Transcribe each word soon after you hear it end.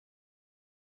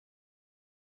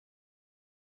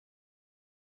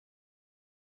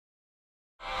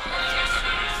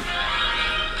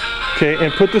Okay,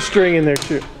 and put the string in there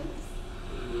too.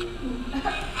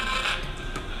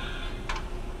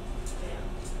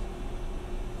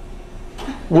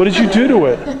 What did you do to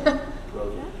it?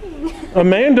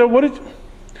 Amanda, what did...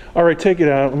 All right, take it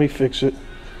out. Let me fix it.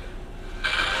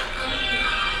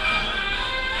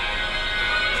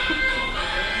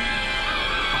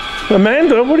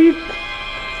 Amanda, what are you...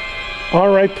 All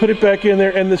right, put it back in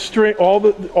there. And the string, all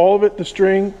of it, the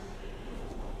string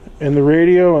and the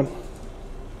radio and...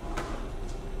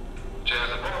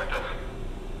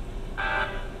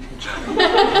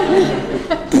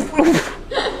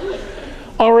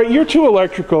 All right, you're too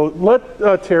electrical. Let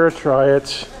Tara try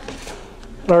it.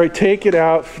 All right, take it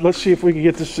out. Let's see if we can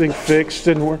get this thing fixed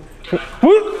and work.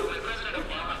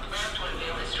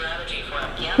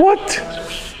 What?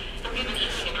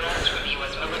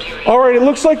 All right, it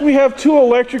looks like we have two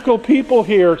electrical people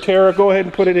here. Tara, go ahead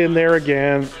and put it in there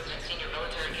again.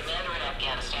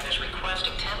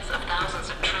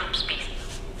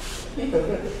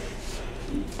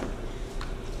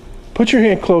 Put your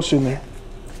hand close in there.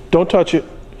 Don't touch it.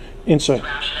 Inside.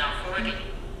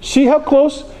 See how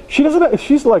close? She doesn't.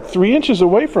 She's like 3 inches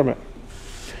away from it.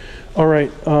 All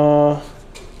right,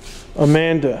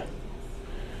 Amanda.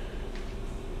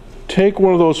 Take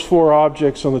one of those 4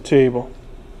 objects on the table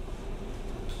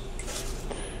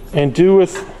and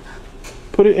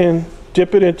put it in,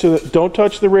 dip it into the, don't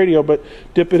touch the radio, but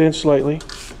dip it in slightly.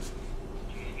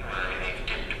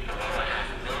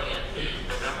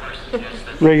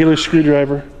 Regular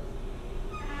screwdriver.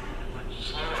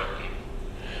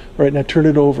 All right, now turn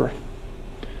it over.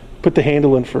 Put the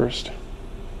handle in first.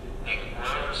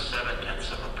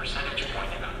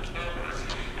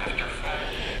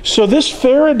 So this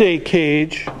Faraday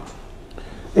cage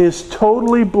is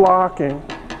totally blocking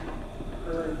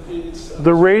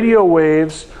the radio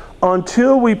waves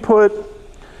until we put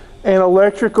an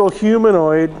electrical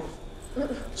humanoid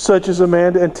such as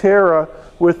Amanda and Tara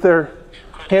with their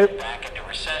hand,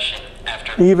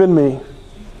 even me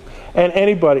and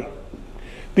anybody,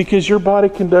 because your body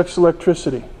conducts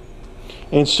electricity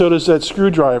and so does that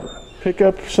screwdriver. Pick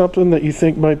up something that you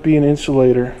think might be an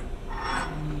insulator.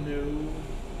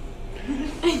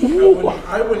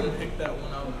 I wouldn't pick that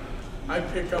one up.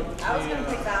 I'd pick up the,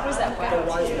 the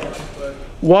white one. But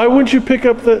why wouldn't you pick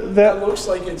up that? That looks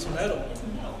like it's metal.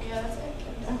 Yeah,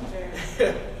 that's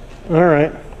it. All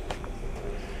right.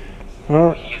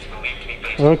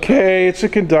 Okay, it's a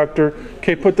conductor.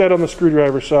 Okay, put that on the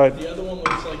screwdriver side. The other one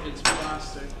looks like it's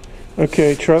plastic.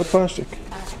 Okay, try the plastic.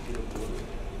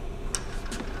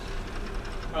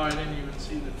 Oh, I didn't even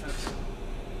see the pencil.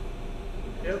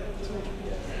 Yep.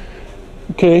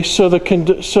 Okay,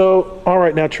 so all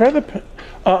right, now try the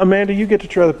Amanda, you get to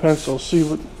try the pencil. See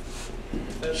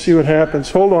what happens.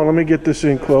 Hold on, let me get this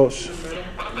in close.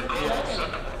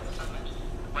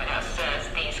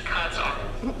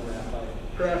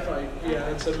 Graphite. Yeah,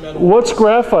 it's a metal. What's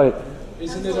graphite?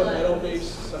 Isn't it a metal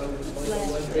base? Like a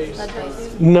lead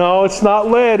base? No, it's not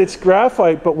lead. It's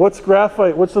graphite. But what's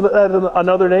graphite? What's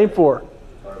another name for?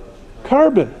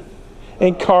 Carbon.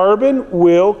 And carbon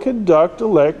will conduct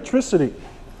electricity.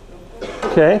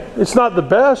 Okay, it's not the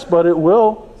best, but it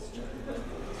will.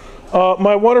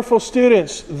 My wonderful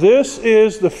students, this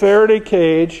is the Faraday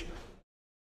cage